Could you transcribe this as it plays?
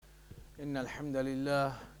إن الحمد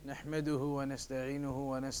لله نحمده ونستعينه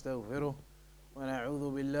ونستغفره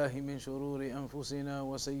ونعوذ بالله من شرور أنفسنا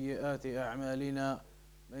وسيئات أعمالنا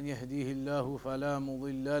من يهديه الله فلا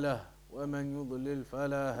مضل له ومن يضلل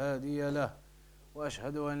فلا هادي له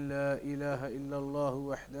وأشهد أن لا إله إلا الله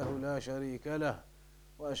وحده لا شريك له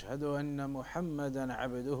وأشهد أن محمدا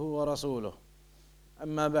عبده ورسوله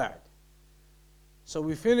أما بعد. So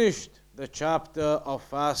we finished the chapter of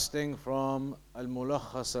fasting from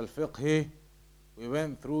Al-Mulakhas Al-Fiqhi. We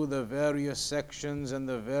went through the various sections and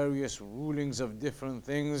the various rulings of different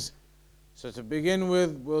things. So to begin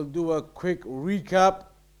with, we'll do a quick recap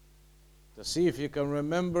to see if you can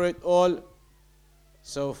remember it all.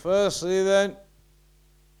 So firstly then,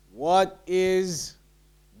 what is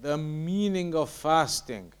the meaning of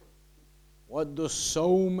fasting? What does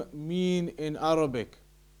Sawm mean in Arabic?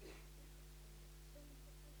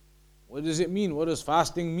 What does it mean? What does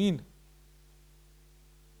fasting mean?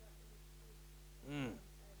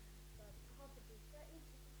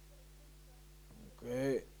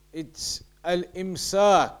 Okay, it's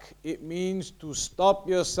al-imsak. It means to stop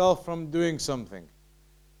yourself from doing something.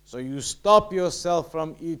 So you stop yourself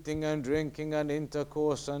from eating and drinking and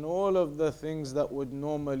intercourse and all of the things that would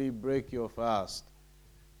normally break your fast.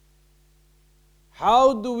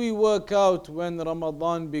 How do we work out when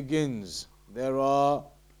Ramadan begins? There are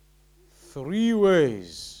three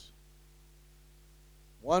ways.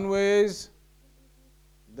 One way is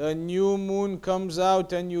the new moon comes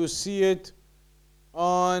out and you see it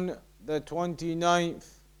on the 29th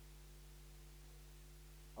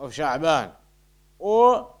of Sha'ban,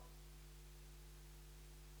 or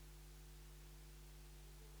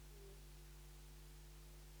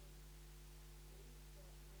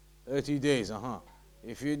days.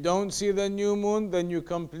 If you don't see the new moon, then you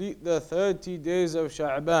complete the 30 days of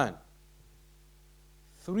Sha'ban.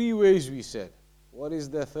 Three ways we said. What is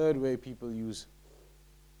the third way people use?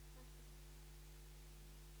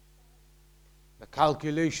 The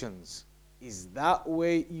calculations. Is that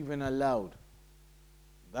way even allowed?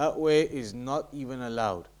 That way is not even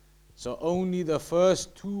allowed. So only the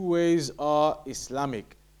first two ways are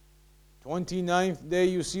Islamic. 29th day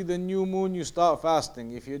you see the new moon, you start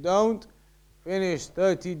fasting. If you don't, finish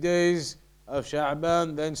 30 days of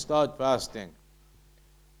Sha'ban, then start fasting.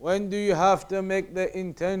 When do you have to make the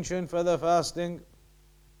intention for the fasting?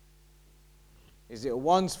 Is it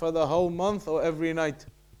once for the whole month or every night?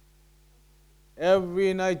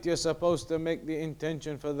 Every night you're supposed to make the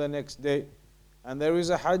intention for the next day. And there is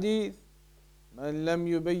a hadith, من لم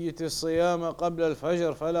يبيت الصيام قبل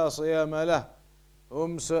الفجر فلا صيام له.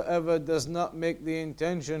 Whomsoever does not make the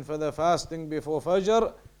intention for the fasting before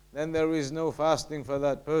Fajr, then there is no fasting for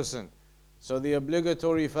that person. So the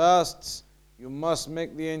obligatory fasts, you must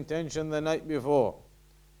make the intention the night before.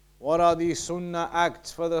 What are the sunnah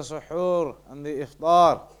acts for the suhoor and the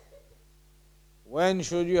iftar? When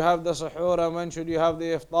should you have the suhoor and when should you have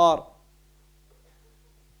the iftar?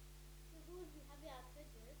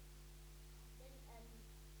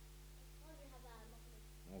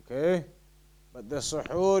 Okay, but the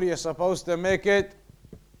suhoor you're supposed to make it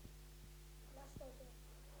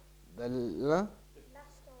the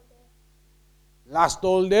last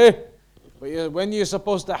all day. But when you're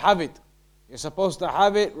supposed to have it? You're supposed to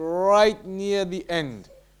have it right near the end.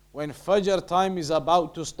 When Fajr time is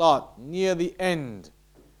about to start, near the end.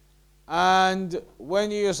 And when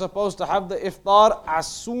you're supposed to have the iftar, as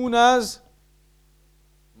soon as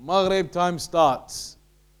Maghrib time starts.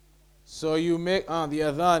 So you make the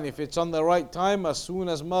adhan, if it's on the right time, as soon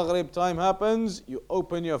as Maghrib time happens, you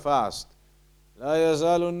open your fast. لا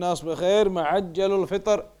يزال الناس بخير معجل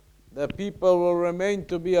الفطر. The people will remain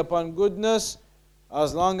to be upon goodness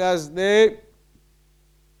as long as they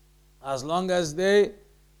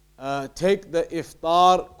take the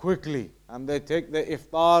iftar quickly, and they take the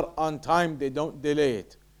iftar on time, they don't delay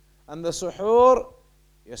it. And the suhoor,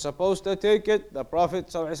 you're supposed to take it. The Prophet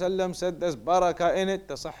ﷺ said there's barakah in it.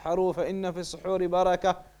 تَصَحَّرُوا فَإِنَّ فِي السُّحُورِ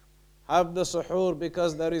barakah. Have the suhoor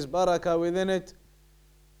because there is barakah within it.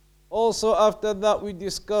 Also after that we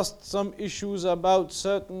discussed some issues about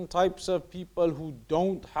certain types of people who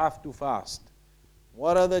don't have to fast.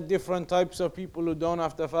 What are the different types of people who don't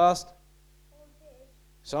have to fast?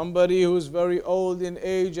 Somebody who's very old in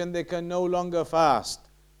age and they can no longer fast.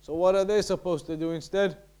 So what are they supposed to do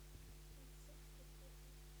instead?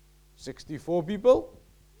 64 people?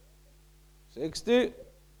 60?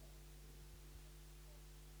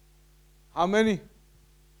 How many?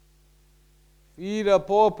 Feed a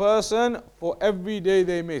poor person for every day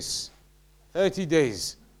they miss. 30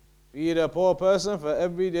 days. Feed a poor person for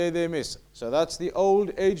every day they miss. So that's the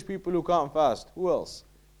old age people who can't fast. Who else?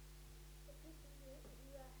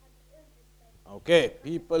 Okay,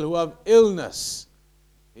 people who have illness.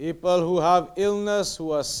 People who have illness,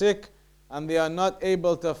 who are sick, and they are not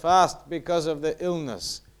able to fast because of the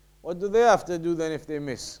illness. What do they have to do then if they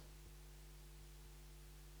miss?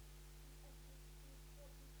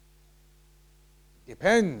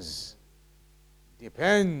 Depends.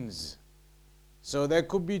 Depends. So there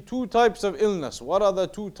could be two types of illness. What are the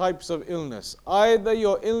two types of illness? Either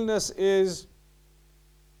your illness is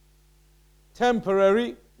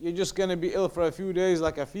temporary, you're just going to be ill for a few days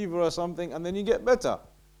like a fever or something, and then you get better.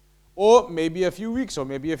 Or maybe a few weeks or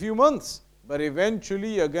maybe a few months. But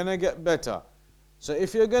eventually you're going to get better. So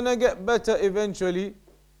if you're going to get better eventually,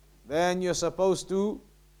 then you're supposed to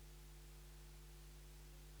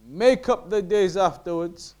make up the days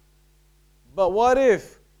afterwards. But what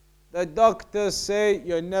if the doctors say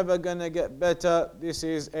you're never going to get better? This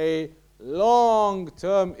is a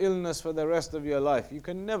long-term illness for the rest of your life. You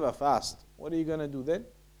can never fast. What are you going to do then?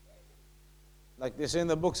 Like they say in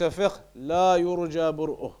the books of fiqh, لا يرجى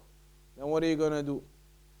برؤه. Then what are you going to do?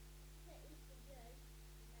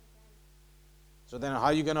 So then how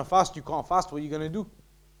are you going to fast? You can't fast. What are you going to do?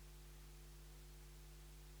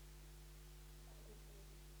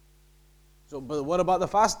 So, but what about the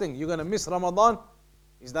fasting? You're going to miss Ramadan?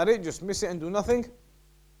 Is that it? Just miss it and do nothing?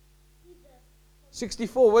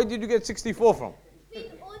 64. Where did you get 64 from?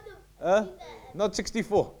 Not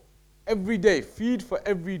 64. Every day. Feed for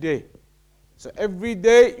every day. So every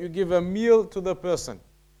day you give a meal to the person.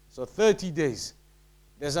 So 30 days.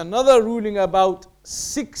 There's another ruling about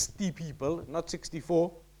 60 people, not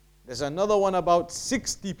 64. There's another one about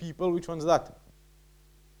 60 people. Which one's that?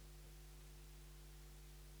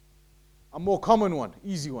 A more common one,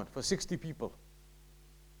 easy one, for 60 people.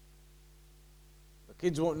 The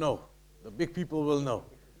kids won't know. The big people will know.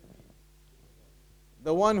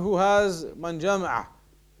 The one who has manjama'ah,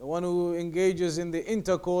 the one who engages in the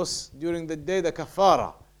intercourse during the day, the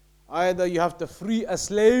kafara. Either you have to free a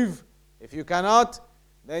slave. If you cannot,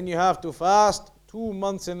 then you have to fast 2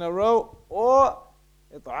 months in a row, or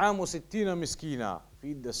إطعام 60 miskina,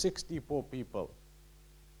 feed the 60 poor people.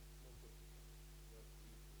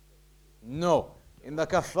 No. In the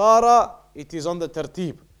kafara, it is on the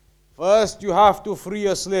tartib. First, you have to free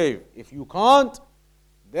a slave. If you can't,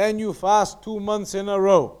 then you fast 2 months in a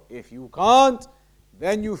row. If you can't,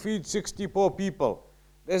 then you feed 60 poor people.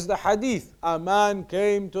 There's the hadith. A man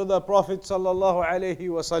came to the Prophet sallallahu alaihi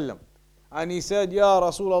wasallam, and he said, Ya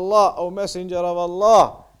Rasulullah, O Messenger of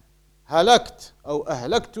Allah, halakt, or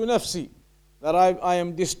ahlaktu nafsi, that I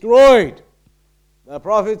am destroyed. The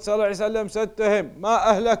Prophet sallallahu alaihi wasallam said to him, Ma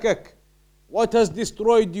ahlakak, what has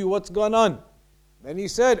destroyed you? What's gone on? Then he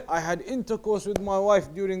said, I had intercourse with my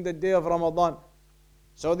wife during the day of Ramadan.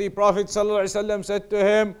 So the Prophet ﷺ said to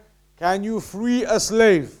him, can you free a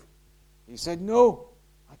slave? He said, no,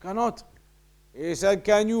 I cannot. He said,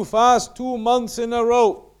 can you fast 2 months in a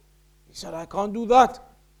row? He said, I can't do that.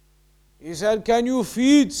 He said, can you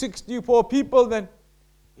feed 64 people then?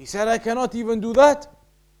 He said, I cannot even do that.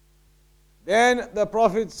 Then the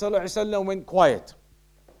Prophet ﷺ went quiet.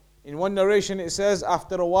 In one narration it says,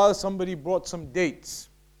 after a while somebody brought some dates.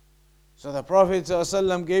 So the Prophet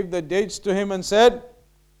ﷺ gave the dates to him and said,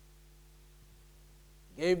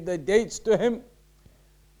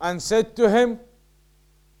 to him,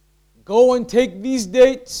 go and take these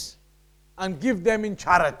dates and give them in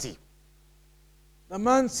charity. The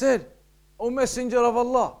man said, O Messenger of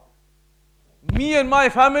Allah, me and my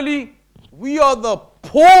family, we are the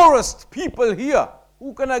poorest people here.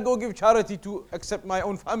 Who can I go give charity to except my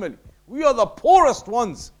own family? We are the poorest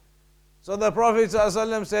ones. So the Prophet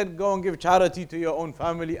ﷺ said, go and give charity to your own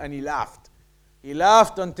family, and he laughed. He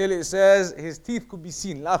laughed until it says his teeth could be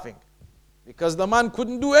seen laughing. Because the man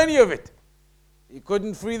couldn't do any of it. He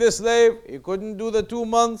couldn't free the slave, he couldn't do the 2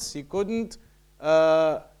 months, he couldn't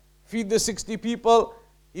feed the 60 people.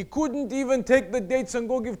 He couldn't even take the dates and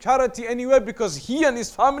go give charity anywhere because he and his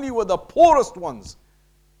family were the poorest ones.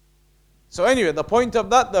 So anyway, the point of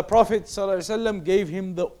that, the Prophet ﷺ gave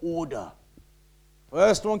him the order.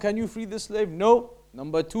 First one, can you free the slave? No.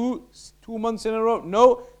 Number 2, 2 months in a row?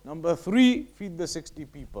 No. Number 3, feed the 60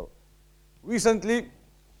 people. Recently,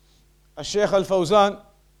 Shaykh Al-Fawzan,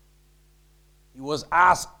 he was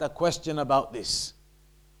asked a question about this.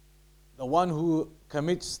 The one who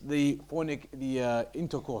commits the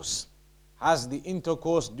intercourse, has the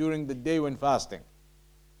intercourse during the day when fasting.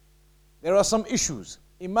 There are some issues.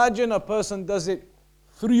 Imagine a person does it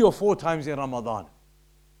 3 or 4 times in Ramadan.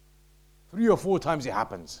 3 or 4 times it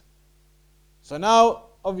happens. So now,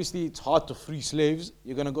 obviously it's hard to free slaves.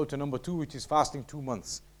 You're going to go to number 2, which is fasting 2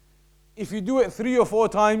 months. If you do it 3 or 4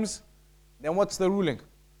 times, then what's the ruling?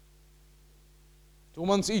 2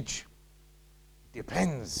 months each.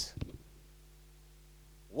 Depends.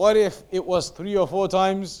 What if it was 3 or 4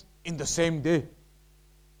 times in the same day,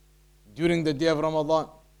 during the day of Ramadan?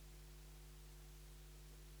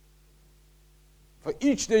 For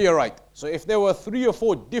each day you're right. So if there were 3 or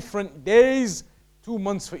 4 different days, 2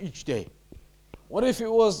 months for each day. What if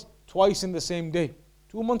it was twice in the same day?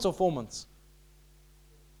 2 months or 4 months?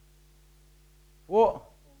 4?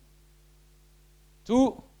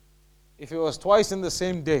 2? If it was twice in the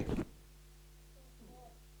same day?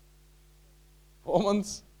 4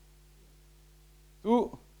 months?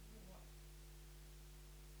 2?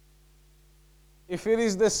 If it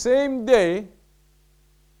is the same day,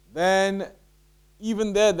 then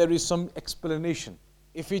even there is some explanation.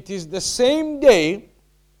 If it is the same day,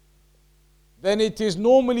 then it is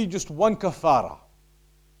normally just 1 kafara.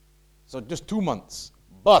 So just 2 months.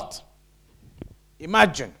 But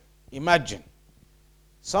imagine,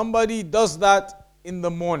 somebody does that in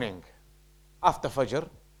the morning, after Fajr.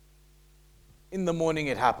 In the morning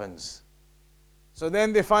it happens. So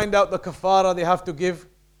then they find out the kafara they have to give.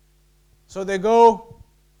 So they go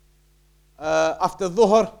after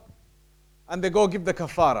Dhuhr and they go give the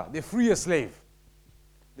kafara. They free a slave.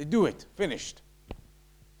 They do it. Finished.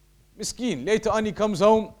 Miskeen. Later on he comes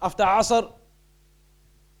home after Asr.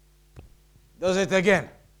 Does it again.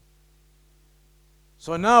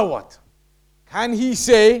 So now what? Can he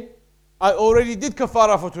say, I already did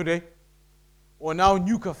kafara for today? Or now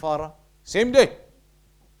new kafara? Same day.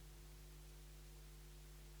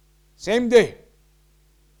 Same day.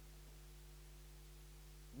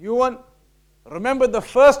 New one. Remember the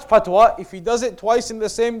first fatwa, if he does it twice in the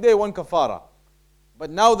same day, 1 kafara.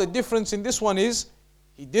 But now the difference in this one is,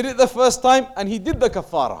 he did it the first time and he did the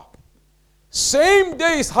kafara. Same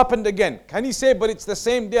day it's happened again. Can he say, but it's the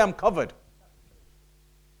same day, I'm covered?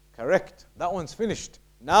 Correct. That one's finished.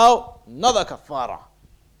 Now, another kafara.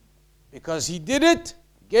 Because he did it,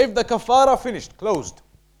 gave the kafara, finished, closed.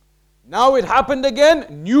 Now it happened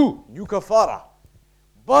again, new kafara.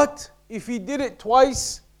 But if he did it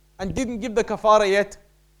twice and didn't give the kafara yet,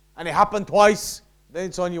 and it happened twice, then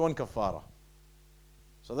it's only 1 kafara.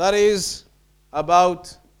 So that is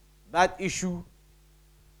about that issue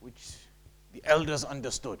which the elders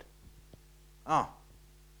understood.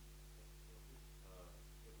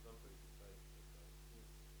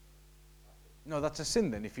 No, that's a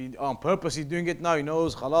sin then. If he on purpose he's doing it now, he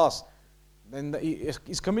knows, khalas, then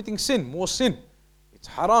he's committing sin, more sin. It's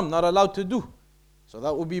haram, not allowed to do. So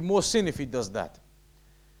that would be more sin if he does that.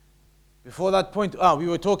 Before that point, we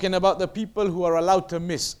were talking about the people who are allowed to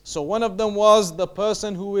miss. So one of them was the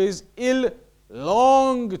person who is ill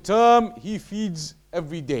long term, he feeds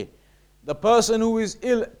every day. The person who is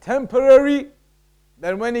ill temporary,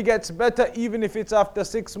 then when he gets better, even if it's after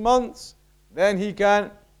 6 months, then he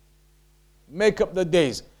can make up the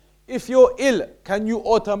days. If you're ill, can you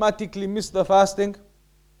automatically miss the fasting?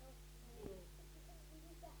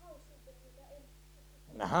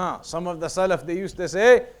 Some of the Salaf, they used to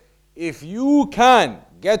say, if you can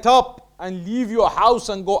get up and leave your house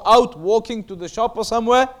and go out walking to the shop or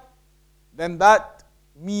somewhere, then that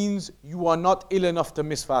means you are not ill enough to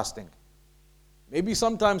miss fasting. Maybe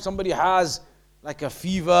sometimes somebody has like a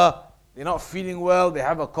fever, they're not feeling well, they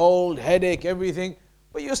have a cold, headache, everything,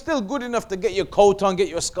 but you're still good enough to get your coat on, get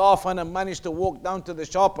your scarf on and manage to walk down to the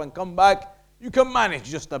shop and come back. You can manage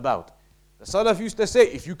just about. The Salaf used to say,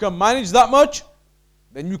 if you can manage that much,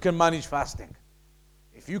 then you can manage fasting.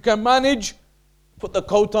 If you can manage, put the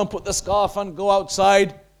coat on, put the scarf on, go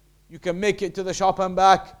outside, you can make it to the shop and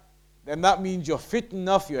back, then that means you're fit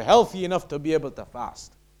enough, you're healthy enough to be able to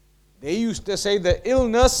fast. They used to say the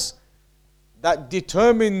illness that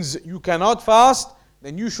determines you cannot fast,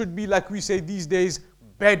 then you should be, like we say these days,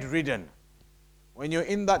 bedridden. When you're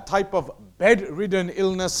in that type of bedridden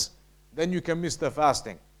illness, then you can miss the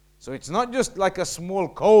fasting. So it's not just like a small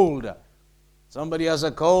cold. Somebody has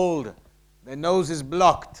a cold, their nose is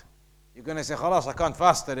blocked. You're going to say, khalas, I can't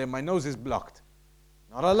fast today, my nose is blocked.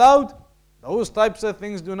 Not allowed. Those types of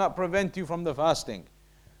things do not prevent you from the fasting.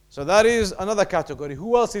 So that is another category.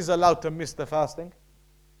 Who else is allowed to miss the fasting?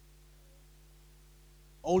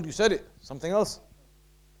 Old, you said it. Something else?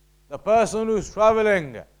 The person who is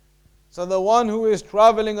traveling. So the one who is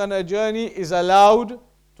traveling on a journey is allowed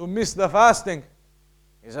to miss the fasting.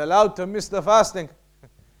 Is allowed to miss the fasting.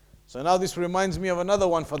 So now this reminds me of another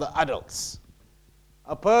one for the adults.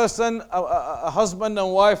 A person, a husband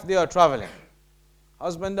and wife, they are traveling.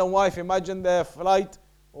 Husband and wife, imagine their flight,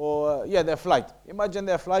 their flight. Imagine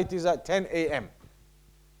their flight is at 10 a.m.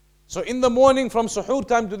 So in the morning from suhoor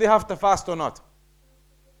time, do they have to fast or not?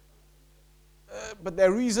 But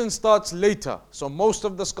their reason starts later. So most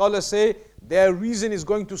of the scholars say their reason is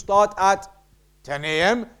going to start at 10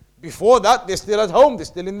 a.m. Before that, they're still at home. They're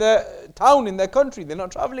still in their town, in their country. They're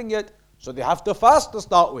not traveling yet. So they have to fast to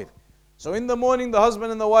start with. So in the morning, the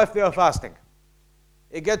husband and the wife, they are fasting.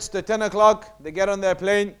 It gets to 10 o'clock, they get on their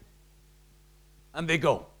plane, and they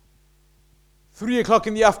go. 3 o'clock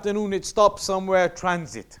in the afternoon, it stops somewhere,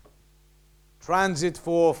 transit. Transit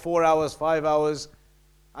for 4 hours, 5 hours.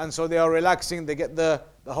 And so they are relaxing. They get the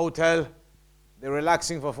hotel. They're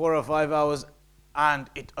relaxing for 4 or 5 hours, and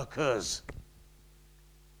it occurs.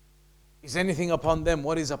 Is anything upon them?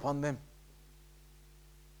 What is upon them?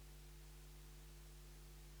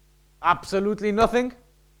 Absolutely nothing.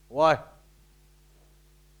 Why?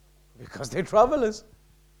 Because they're travelers.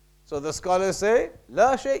 So the scholars say,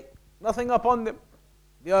 La shay, nothing upon them.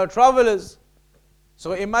 They are travelers.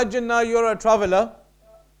 So imagine now you're a traveler.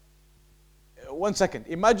 1 second.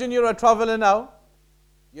 Imagine you're a traveler now.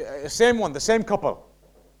 Same one, the same couple.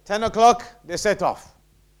 10 o'clock, they set off.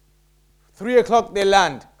 3 o'clock, they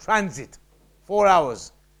land. Transit. 4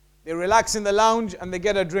 hours. They relax in the lounge and they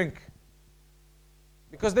get a drink.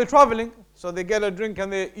 Because they're traveling, so they get a drink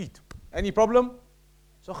and they eat. Any problem?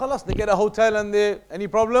 So khalas, they get a hotel and they, any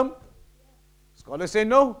problem? Scholars say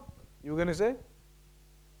no. You were going to say?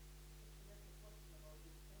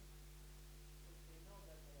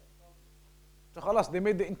 So khalas, they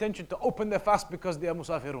made the intention to open their fast because they are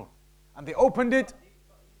musafirun. And they opened it.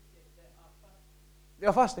 They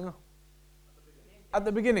are fasting, huh? At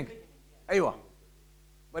the beginning. Aywa.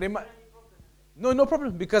 But no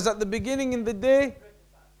problem. Because at the beginning in the day,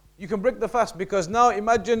 you can break the fast. Because now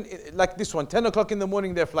imagine like this one, 10 o'clock in the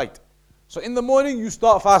morning their flight. So in the morning you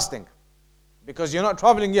start fasting. Because you're not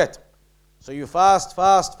traveling yet. So you fast.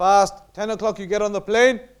 10 o'clock you get on the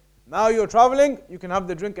plane. Now you're traveling, you can have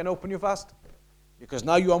the drink and open your fast. Because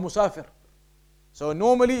now you are musafir. So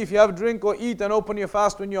normally if you have drink or eat and open your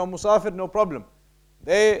fast when you are musafir, no problem.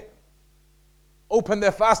 They open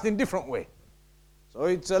their fast in different way. So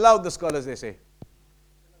it's allowed, the scholars they say.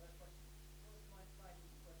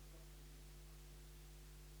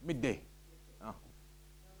 Midday. Oh.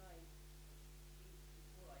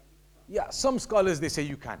 Yeah, some scholars they say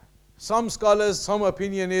you can. Some scholars, some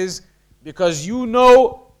opinion is because you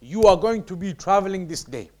know you are going to be traveling this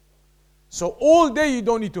day. So all day you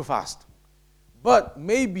don't need to fast. But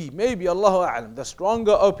maybe Allahu A'lam, the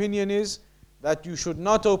stronger opinion is that you should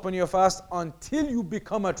not open your fast until you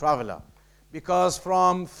become a traveler. Because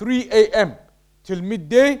from 3 a.m. till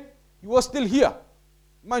midday, you are still here.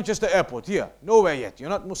 Manchester Airport, here. Nowhere yet. You're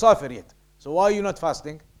not musafir yet. So why are you not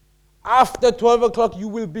fasting? After 12 o'clock, you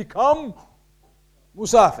will become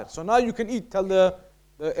musafir. So now you can eat. Tell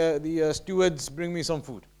the stewards, bring me some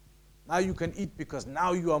food. Now you can eat because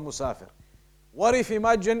now you are musafir. What if,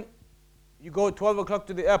 imagine, you go at 12 o'clock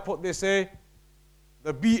to the airport, they say,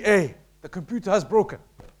 the BA, the computer has broken.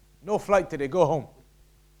 No flight today, go home.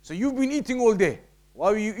 So you've been eating all day.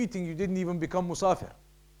 Why were you eating? You didn't even become musafir.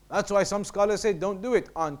 That's why some scholars say, don't do it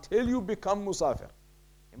until you become musafir.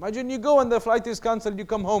 Imagine you go and the flight is cancelled, you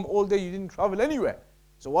come home all day, you didn't travel anywhere.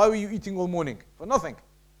 So why were you eating all morning? For nothing.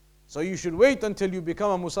 So you should wait until you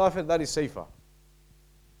become a musafir, that is safer.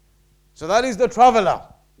 So that is the traveler.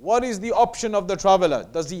 What is the option of the traveler?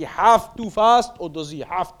 Does he have to fast or does he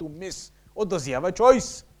have to miss? Or does he have a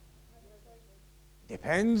choice?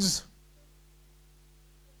 Depends.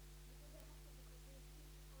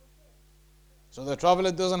 So the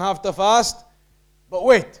traveler doesn't have to fast. But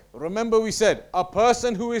wait, remember we said, a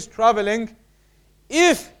person who is traveling,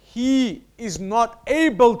 if he is not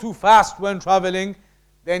able to fast when traveling,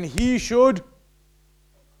 then he should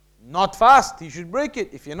not fast. He should break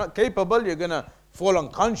it. If you're not capable, you're going to fall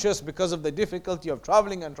unconscious because of the difficulty of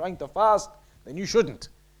traveling and trying to fast, then you shouldn't.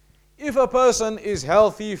 If a person is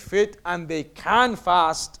healthy, fit, and they can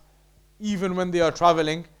fast even when they are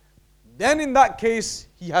traveling, then in that case,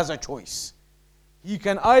 he has a choice. He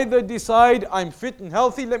can either decide, I'm fit and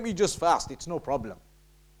healthy, let me just fast, it's no problem.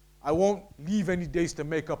 I won't leave any days to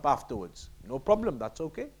make up afterwards. No problem, that's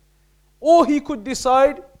okay. Or he could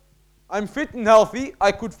decide, I'm fit and healthy,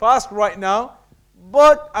 I could fast right now,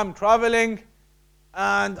 but I'm traveling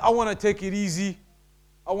and I want to take it easy.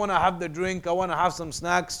 I want to have the drink, I want to have some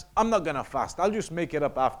snacks. I'm not going to fast, I'll just make it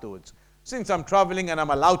up afterwards. Since I'm traveling and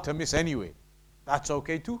I'm allowed to miss anyway, that's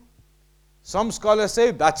okay too. Some scholars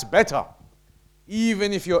say that's better.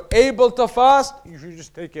 Even if you're able to fast, you should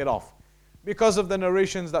just take it off. Because of the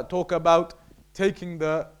narrations that talk about taking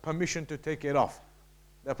the permission to take it off.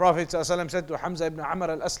 The Prophet ﷺ said to Hamza ibn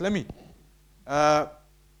Amr al-Aslami,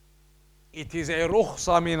 it is a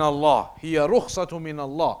rukhsa min Allah. Hiya rukhsatu min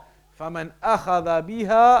Allah. فَمَنْ أَخَذَ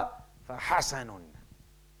بِهَا فَحَسَنٌ.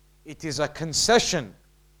 It is a concession,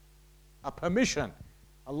 a permission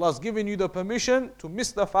Allah's given you the permission to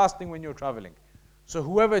miss the fasting when you're traveling. So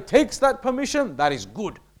whoever takes that permission, that is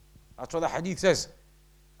good. That's what the hadith says.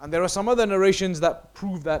 And there are some other narrations that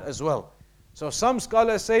prove that as well. So some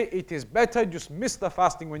scholars say it is better just miss the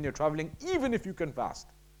fasting when you're traveling, even if you can fast.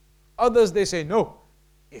 Others, they say no.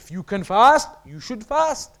 If you can fast, you should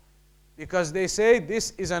fast. Because they say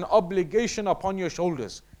this is an obligation upon your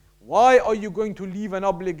shoulders. Why are you going to leave an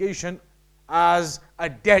obligation as a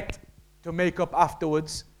debt to make up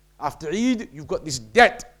afterwards? After Eid, you've got this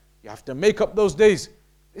debt. You have to make up those days.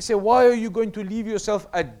 They say, why are you going to leave yourself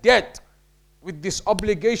a debt with this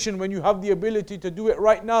obligation when you have the ability to do it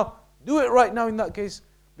right now? Do it right now in that case.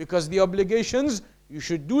 Because the obligations, you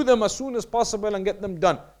should do them as soon as possible and get them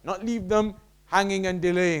done. Not leave them hanging and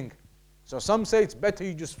delaying. So some say it's better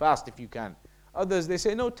you just fast if you can. Others, they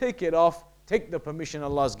say, no, take it off. Take the permission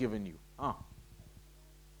Allah has given you.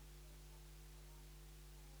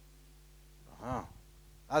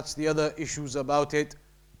 That's the other issues about it.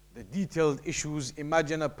 The detailed issues.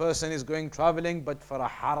 Imagine a person is going traveling but for a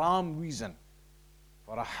haram reason.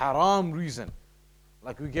 For a haram reason.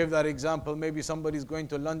 Like we gave that example, maybe somebody's going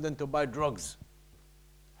to London to buy drugs.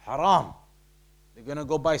 Haram. They're going to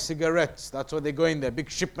go buy cigarettes. That's why they're going there. Big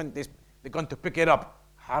shipment, they're going to pick it up.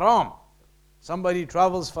 Haram. Somebody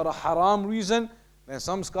travels for a haram reason, then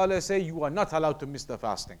some scholars say you are not allowed to miss the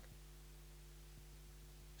fasting.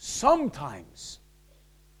 Sometimes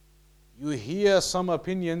you hear some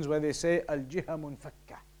opinions where they say al-jiha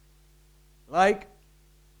munfakka. Like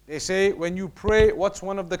they say when you pray, what's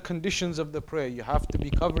one of the conditions of the prayer? You have to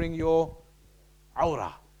be covering your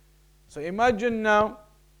awrah. So imagine now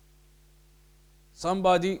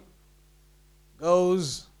somebody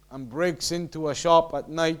goes and breaks into a shop at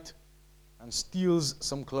night and steals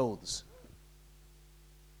some clothes.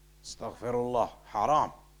 Astaghfirullah,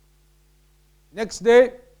 haram. Next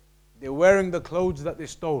day, they're wearing the clothes that they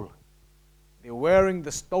stole. They're wearing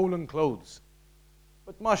the stolen clothes.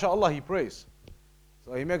 But mashallah, he prays.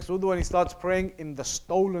 So he makes wudu and he starts praying in the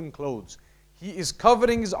stolen clothes. He is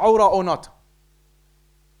covering his awrah or not?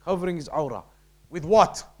 Covering his awrah. With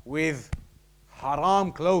what? With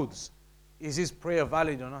haram clothes. Is his prayer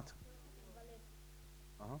valid or not?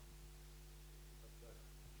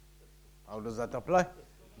 How does that apply?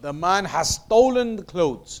 The man has stolen the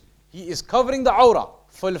clothes. He is covering the awrah,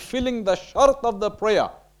 fulfilling the shart of the prayer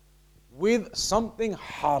with something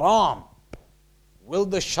haram. Will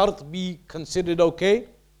the shart be considered okay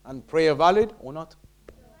and prayer valid or not?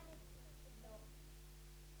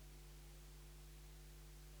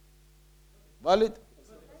 Valid?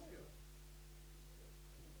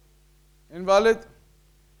 Invalid?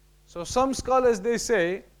 So some scholars they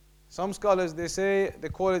say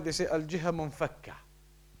al-jiha munfakka.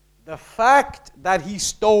 The fact that he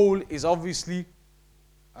stole is obviously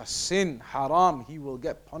a sin, haram. He will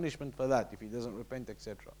get punishment for that if he doesn't repent,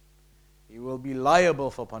 etc. He will be liable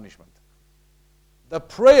for punishment. The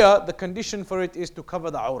prayer, the condition for it is to cover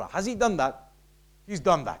the awrah. Has he done that? He's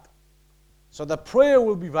done that. So the prayer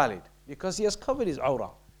will be valid because he has covered his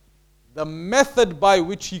awrah. The method by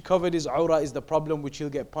which he covered his awrah is the problem which he'll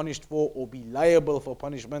get punished for or be liable for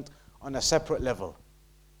punishment on a separate level.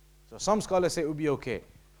 So some scholars say it will be okay.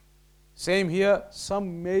 Same here,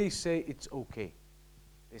 some may say it's okay.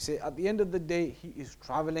 They say at the end of the day, he is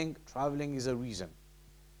traveling. Traveling is a reason.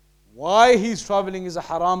 Why he's traveling is a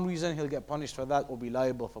haram reason, he'll get punished for that or be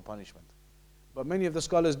liable for punishment. But many of the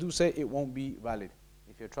scholars do say it won't be valid.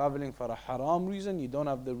 If you're traveling for a haram reason, you don't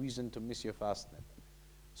have the reason to miss your fast then.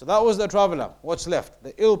 So that was the traveler. What's left?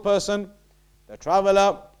 The ill person, the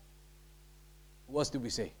traveler. What do we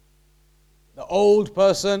say? The old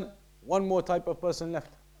person. One more type of person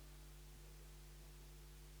left.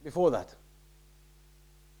 Before that.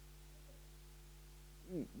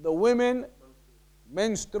 The women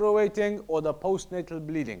menstruating or the postnatal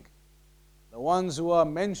bleeding. The ones who are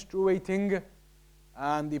menstruating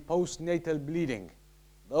and the postnatal bleeding.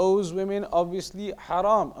 Those women obviously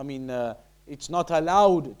haram. It's not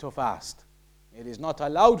allowed to fast. It is not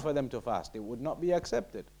allowed for them to fast. It would not be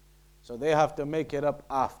accepted. So they have to make it up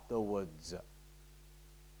afterwards.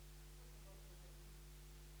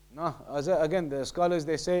 No, again, the scholars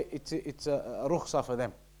they say it's a rukhsa for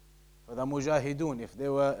them, for the mujahideen. If they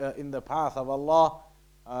were in the path of Allah,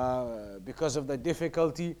 because of the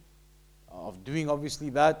difficulty of doing obviously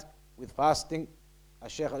that with fasting,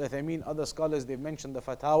 as Shaykh Al-Uthaymeen, other scholars they've mentioned the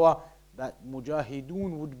fatwa that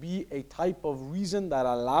mujahideen would be a type of reason that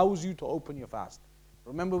allows you to open your fast.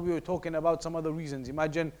 Remember we were talking about some other reasons.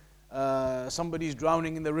 Imagine somebody's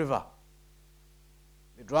drowning in the river.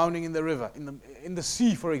 They're drowning in the river, in the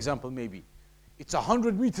sea for example maybe. It's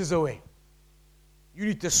 100 meters away. You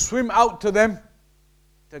need to swim out to them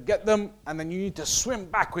to get them, and then you need to swim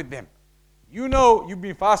back with them. You know you've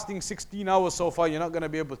been fasting 16 hours so far, you're not going to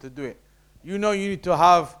be able to do it. You know you need to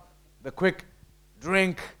have the quick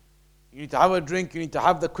drink. You need to have a drink, you need to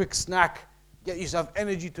have the quick snack. Get yourself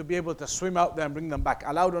energy to be able to swim out there and bring them back.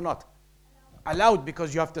 Allowed or not? Allowed,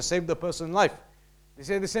 because you have to save the person's life. They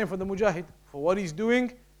say the same for the mujahid. For what he's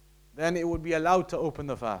doing, then it would be allowed to open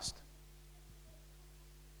the fast.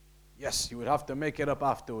 Yes, you would have to make it up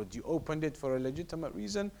afterwards. You opened it for a legitimate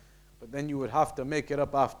reason, but then you would have to make it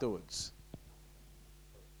up afterwards.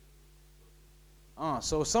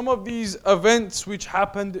 So some of these events which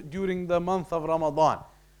happened during the month of Ramadan.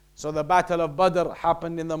 So the Battle of Badr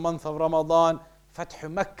happened in the month of Ramadan. Fath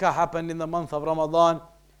Makkah happened in the month of Ramadan.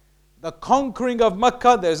 The conquering of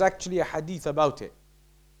Makkah, there's actually a hadith about it.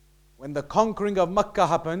 When the conquering of Makkah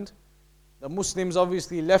happened, the Muslims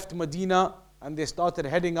obviously left Medina and they started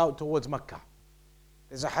heading out towards Makkah.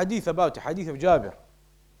 There's a hadith about it, hadith of Jabir.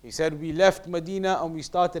 He said, we left Medina and we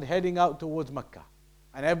started heading out towards Makkah.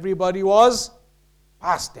 And everybody was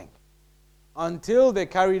fasting. Until they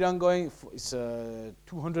carried on going, it's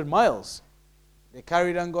 200 miles. They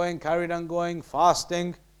carried on going,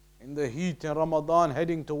 fasting in the heat in Ramadan,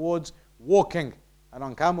 heading towards walking and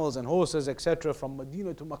on camels and horses, etc., from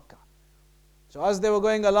Medina to Makkah. So as they were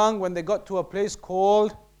going along, when they got to a place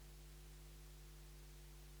called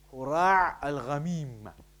Qura'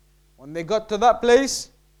 al-Ghamim, when they got to that place,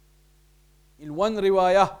 in one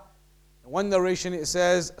riwayah, in one narration it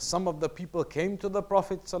says, some of the people came to the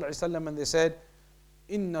Prophet ﷺ and they said,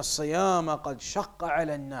 Inna siyama qad shaqqa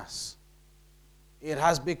ala nas. It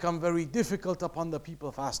has become very difficult upon the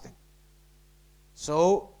people fasting.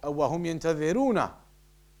 So, وَهُمْ يَنْتَظِرُونَ.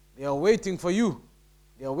 They are waiting for you.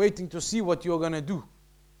 They are waiting to see what you are going to do.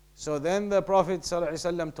 So then the Prophet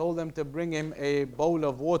ﷺ told them to bring him a bowl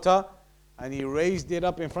of water, and he raised it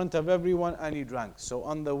up in front of everyone and he drank. So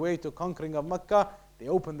on the way to conquering of Makkah, they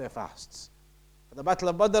opened their fasts. For the Battle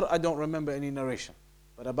of Badr, I don't remember any narration.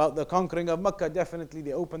 But about the conquering of Makkah, definitely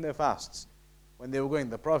they opened their fasts. When they were going,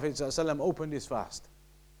 the Prophet ﷺ opened his fast.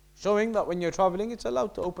 Showing that when you're traveling, it's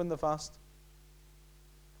allowed to open the fast.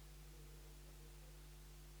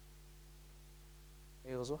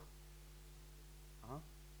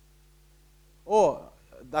 Oh,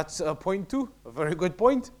 that's a point too. A very good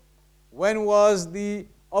point. When was the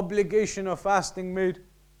obligation of fasting made?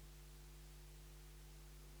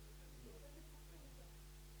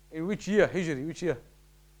 In which year? Hijri, which year?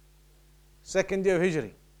 Second year of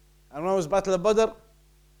Hijri. And when was Battle of Badr?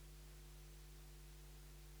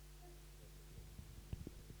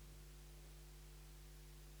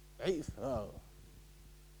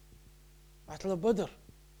 Battle of Badr.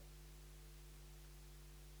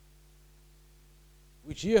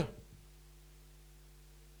 Which year?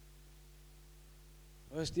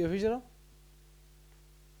 First year of Hijrah?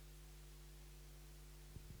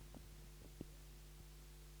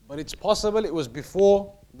 But it's possible it was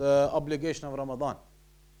before the obligation of Ramadan.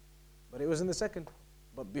 But it was in the second.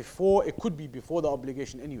 But before, it could be before the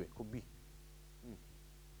obligation anyway. Could be.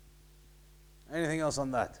 Anything else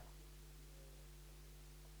on that?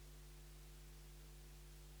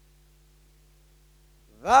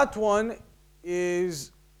 That one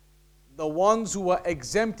is the ones who are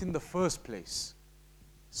exempt in the first place.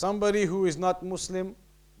 Somebody who is not Muslim,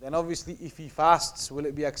 then obviously if he fasts, will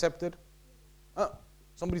it be accepted?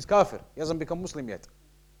 Somebody's kafir, he hasn't become Muslim yet.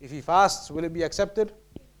 If he fasts, will it be accepted?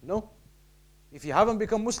 No. If you haven't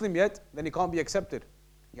become Muslim yet, then it can't be accepted.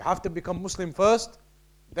 You have to become Muslim first,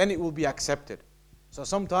 then it will be accepted. So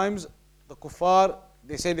sometimes the kuffar,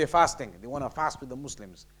 they say they're fasting. They want to fast with the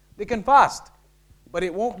Muslims. They can fast, but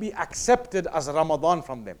it won't be accepted as Ramadan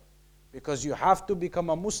from them. Because you have to become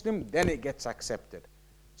a Muslim, then it gets accepted.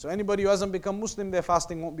 So anybody who hasn't become Muslim, their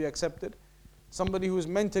fasting won't be accepted. Somebody who is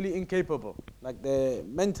mentally incapable, like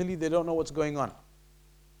mentally they don't know what's going on.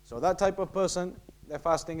 So that type of person, their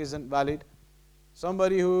fasting isn't valid.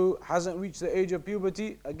 Somebody who hasn't reached the age of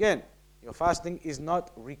puberty, again, your fasting is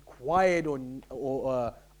not required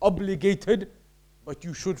or obligated, but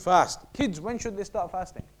you should fast. Kids, when should they start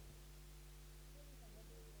fasting?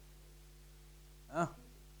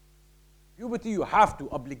 Puberty, you have to,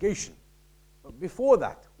 obligation. But before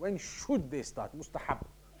that, when should they start? Mustahab.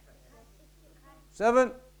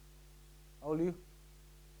 7? How old are you?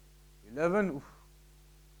 11? Oof.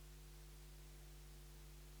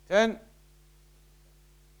 10?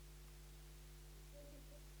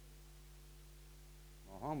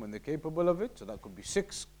 When they're capable of it, so that could be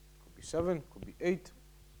 6, could be 7, could be 8.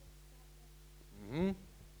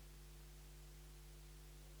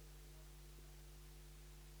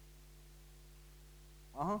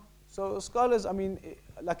 So scholars,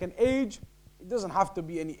 like an age, It doesn't have to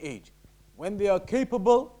be any age. When they are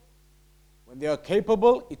capable,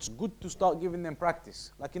 it's good to start giving them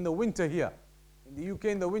practice. Like in the winter here. In the UK,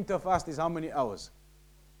 in the winter fast is how many hours?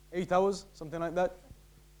 8 hours, something like that.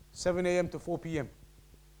 7 a.m. to 4 p.m.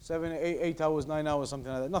 8 hours, 9 hours,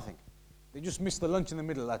 something like that. Nothing. They just miss the lunch in the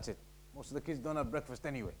middle, that's it. Most of the kids don't have breakfast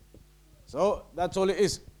anyway. So that's all it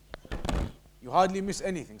is. You hardly miss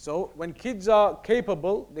anything. So when kids are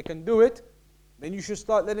capable, they can do it, then you should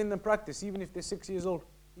start letting them practice, even if they're 6 years old,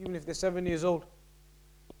 even if they're 7 years old.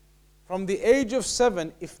 From the age of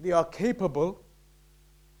 7, if they are capable,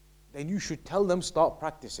 then you should tell them start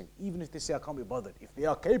practicing, even if they say I can't be bothered. If they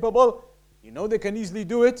are capable, you know they can easily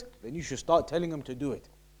do it, then you should start telling them to do it,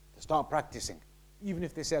 to start practicing, even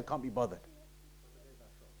if they say I can't be bothered.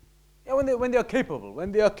 Yeah, when they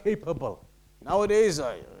are capable. Nowadays,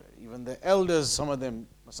 even the elders, some of them,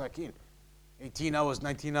 masakin, 18 hours,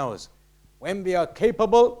 19 hours. When they are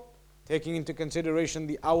capable, taking into consideration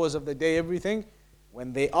the hours of the day, everything,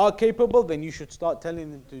 when they are capable, then you should start telling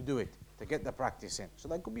them to do it, to get the practice in. So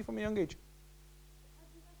that could be from a young age.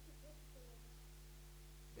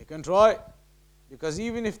 They can try, because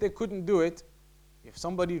even if they couldn't do it, if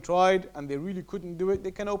somebody tried and they really couldn't do it,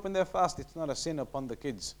 they can open their fast. It's not a sin upon the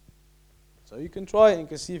kids. So you can try and you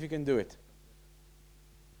can see if you can do it.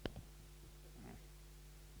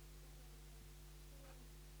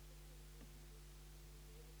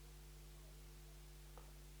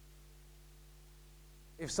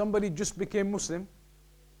 If somebody just became Muslim,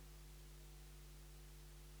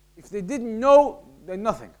 if they didn't know, then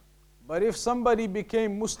nothing. But if somebody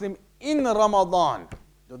became Muslim in Ramadan,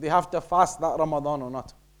 do they have to fast that Ramadan or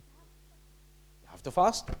not? They have to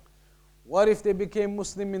fast. What if they became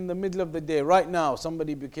Muslim in the middle of the day? Right now,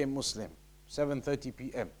 somebody became Muslim, 7:30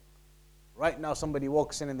 p.m. Right now, somebody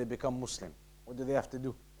walks in and they become Muslim. What do they have to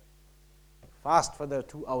do? Fast for the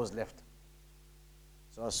 2 hours left.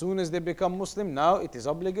 So as soon as they become Muslim, now it is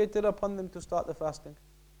obligated upon them to start the fasting.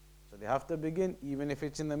 So they have to begin, even if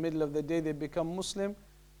it's in the middle of the day they become Muslim,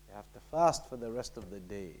 they have to fast for the rest of the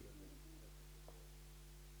day.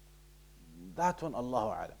 That one, Allahu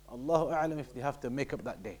A'lam. Allahu A'lam if they have to make up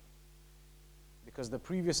that day. Because the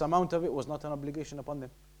previous amount of it was not an obligation upon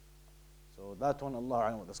them. So that one, Allahu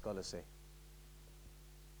A'lam what the scholars say.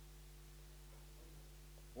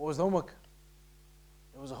 What was the homework?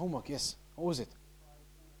 There was a homework, yes. What was it?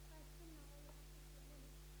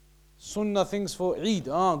 Sunnah things for Eid.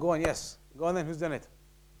 Go on, yes. Go on then, who's done it?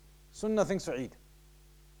 Sunnah things for Eid.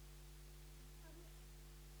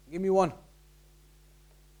 Give me one.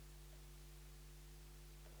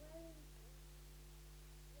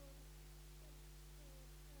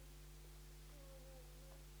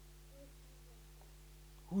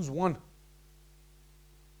 Who's one?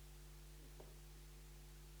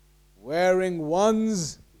 Wearing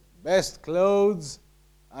one's best clothes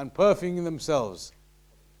and perfuming themselves.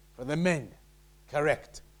 For the men,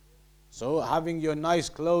 correct. So having your nice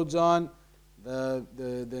clothes on,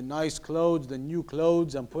 the nice clothes, the new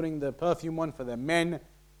clothes, and putting the perfume on for the men,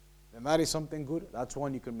 then that is something good. That's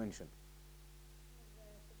one you can mention.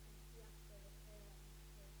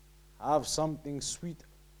 Have something sweet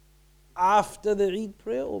after the Eid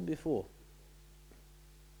prayer or before?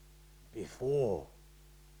 Before.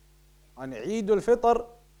 On Eid al-Fitr,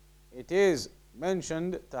 it is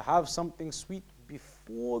mentioned to have something sweet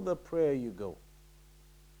before the prayer you go.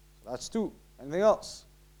 So that's two. Anything else?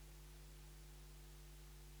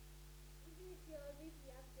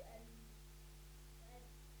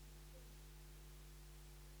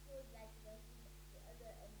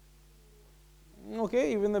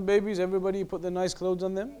 Okay, even the babies, everybody put the nice clothes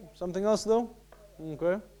on them. Something else though?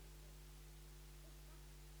 Okay.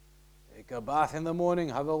 Take a bath in the morning,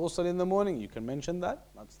 have a ghusl in the morning. You can mention that.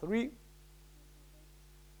 That's three.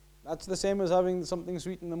 That's the same as having something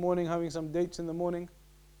sweet in the morning, having some dates in the morning.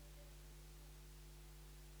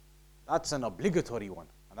 That's an obligatory one.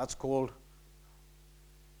 And that's called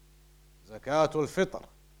Zakatul Fitr.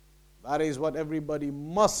 That is what everybody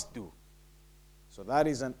must do. So that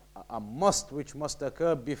is a must which must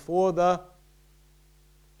occur before the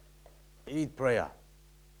Eid prayer.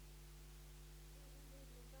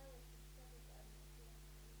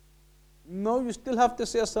 No, you still have to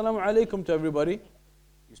say Assalamu alaikum to everybody.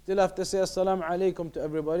 You still have to say Assalamu alaikum to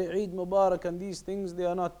everybody. Eid Mubarak and these things,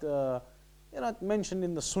 they're not mentioned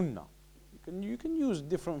in the Sunnah. You can use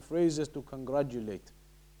different phrases to congratulate.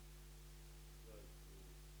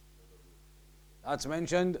 That's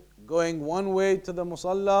mentioned, going one way to the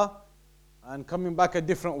Musalla and coming back a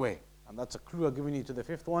different way. And that's a clue I'm giving you to the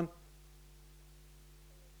fifth one.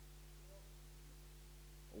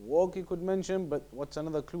 Walk you could mention, but what's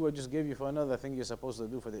another clue I just gave you for another thing you're supposed to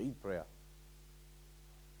do for the Eid prayer?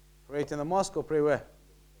 Pray it in the mosque or pray where?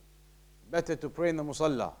 Better to pray in the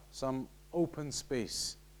musalla, some open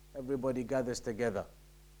space. Everybody gathers together.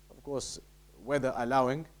 Of course, weather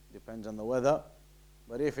allowing, depends on the weather.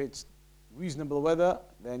 But if it's reasonable weather,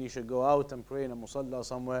 then you should go out and pray in a musalla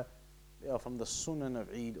somewhere. They are from the sunan of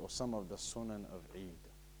Eid or some of the sunan of Eid.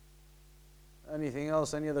 Anything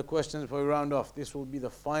else? Any other questions before we round off? This will be the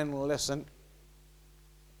final lesson.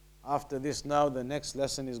 After this now, the next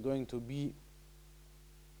lesson is going to be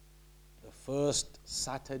the first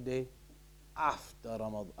Saturday after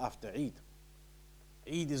Ramadan, after Eid.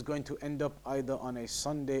 Eid is going to end up either on a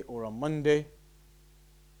Sunday or a Monday.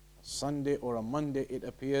 A Sunday or a Monday it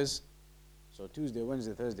appears. So Tuesday,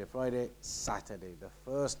 Wednesday, Thursday, Friday, Saturday. The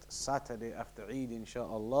first Saturday after Eid,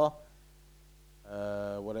 inshaAllah.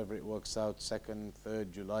 Whatever it works out, 2nd,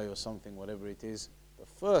 3rd July or something, whatever it is. The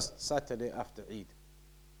first Saturday after Eid.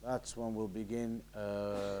 That's when we'll begin,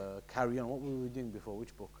 carry on. What were we doing before?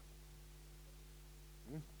 Which book?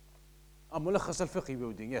 Mulakhas al-Fiqh we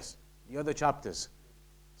were doing, yes. The other chapters.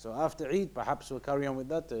 So after Eid, perhaps we'll carry on with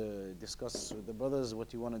that, discuss with the brothers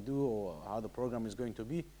what you want to do or how the program is going to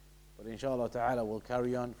be. But inshallah ta'ala, we'll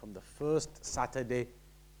carry on from the first Saturday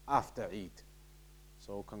after Eid.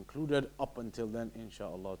 So concluded up until then,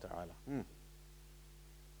 inshallah ta'ala.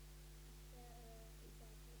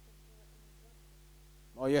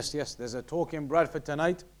 Oh yes, there's a talk in Bradford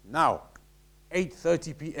tonight. Now,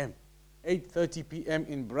 8:30 p.m. 8:30 p.m.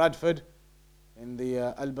 in Bradford, in the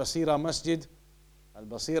Al-Basira Masjid.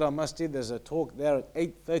 Al-Basira Masjid, there's a talk there at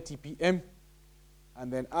 8:30 p.m.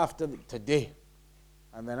 And then today.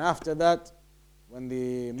 And then after that, when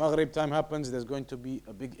the Maghrib time happens, there's going to be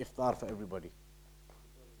a big iftar for everybody.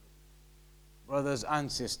 Brothers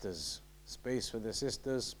and sisters. Space for the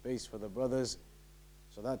sisters, space for the brothers.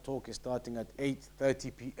 So that talk is starting at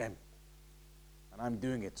 8:30 p.m. And I'm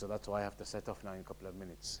doing it, so that's why I have to set off now in a couple of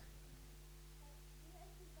minutes.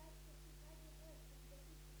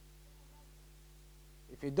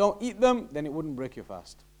 If you don't eat them, then it wouldn't break your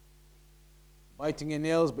fast. Biting your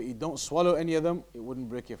nails, but you don't swallow any of them, it wouldn't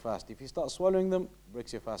break your fast. If you start swallowing them, it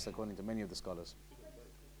breaks your fast according to many of the scholars.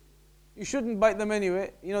 You shouldn't bite them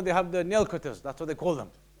anyway. You know, they have the nail cutters, that's what they call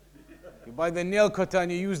them. You buy the nail cutter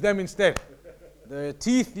and you use them instead. The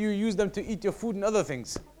teeth, you use them to eat your food and other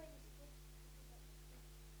things.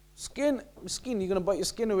 Skin, you're going to bite your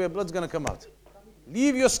skin away, blood's going to come out.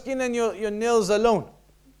 Leave your skin and your nails alone.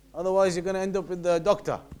 Otherwise, you're going to end up with the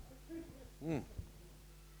doctor.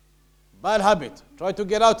 Bad habit. Try to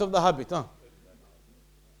get out of the habit.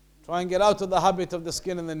 Try and get out of the habit of the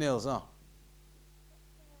skin and the nails.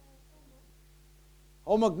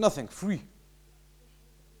 Homework, nothing. Free.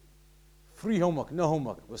 Free homework, no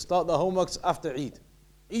homework. We'll start the homeworks after Eid.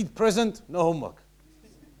 Eid present, no homework.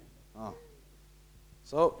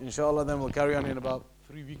 So, inshallah, then we'll carry on in about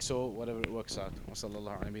 3 weeks or whatever it works out. Wa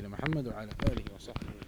sallallahu ala nabiyyina Muhammad wa ala alihi wa sahbihi.